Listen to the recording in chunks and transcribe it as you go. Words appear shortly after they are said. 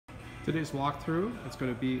Today's walkthrough, it's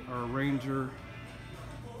going to be our Ranger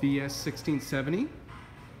VS 1670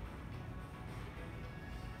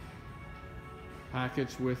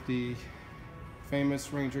 packaged with the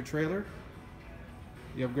famous Ranger trailer,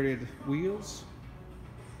 the upgraded wheels,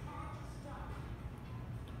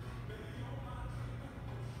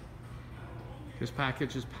 this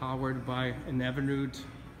package is powered by an Evinrude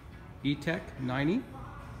ETEC 90,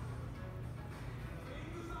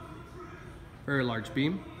 very large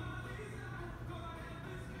beam.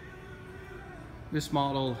 This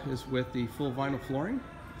model is with the full vinyl flooring.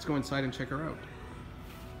 Let's go inside and check her out.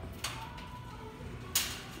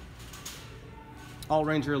 All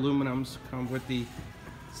Ranger aluminums come with the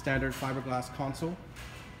standard fiberglass console.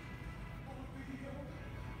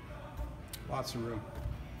 Lots of room.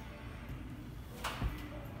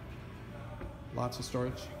 Lots of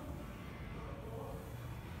storage.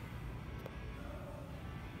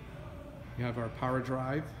 You have our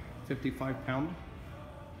POWERDRIVE 55-pound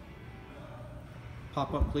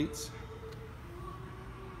pop-up cleats.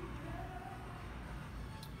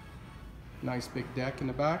 Nice big deck in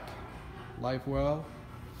the back. Live well.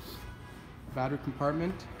 Battery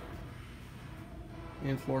compartment.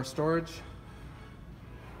 In-floor storage.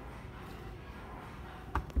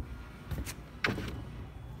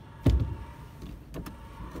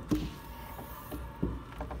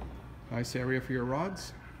 Nice area for your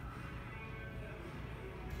rods.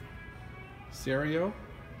 Stereo.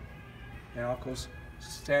 And all goes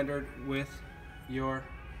standard with your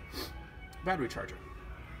battery charger.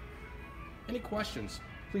 Any questions,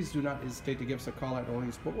 please do not hesitate to give us a call at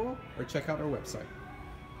Orleans Footwell or check out our website.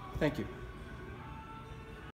 Thank you.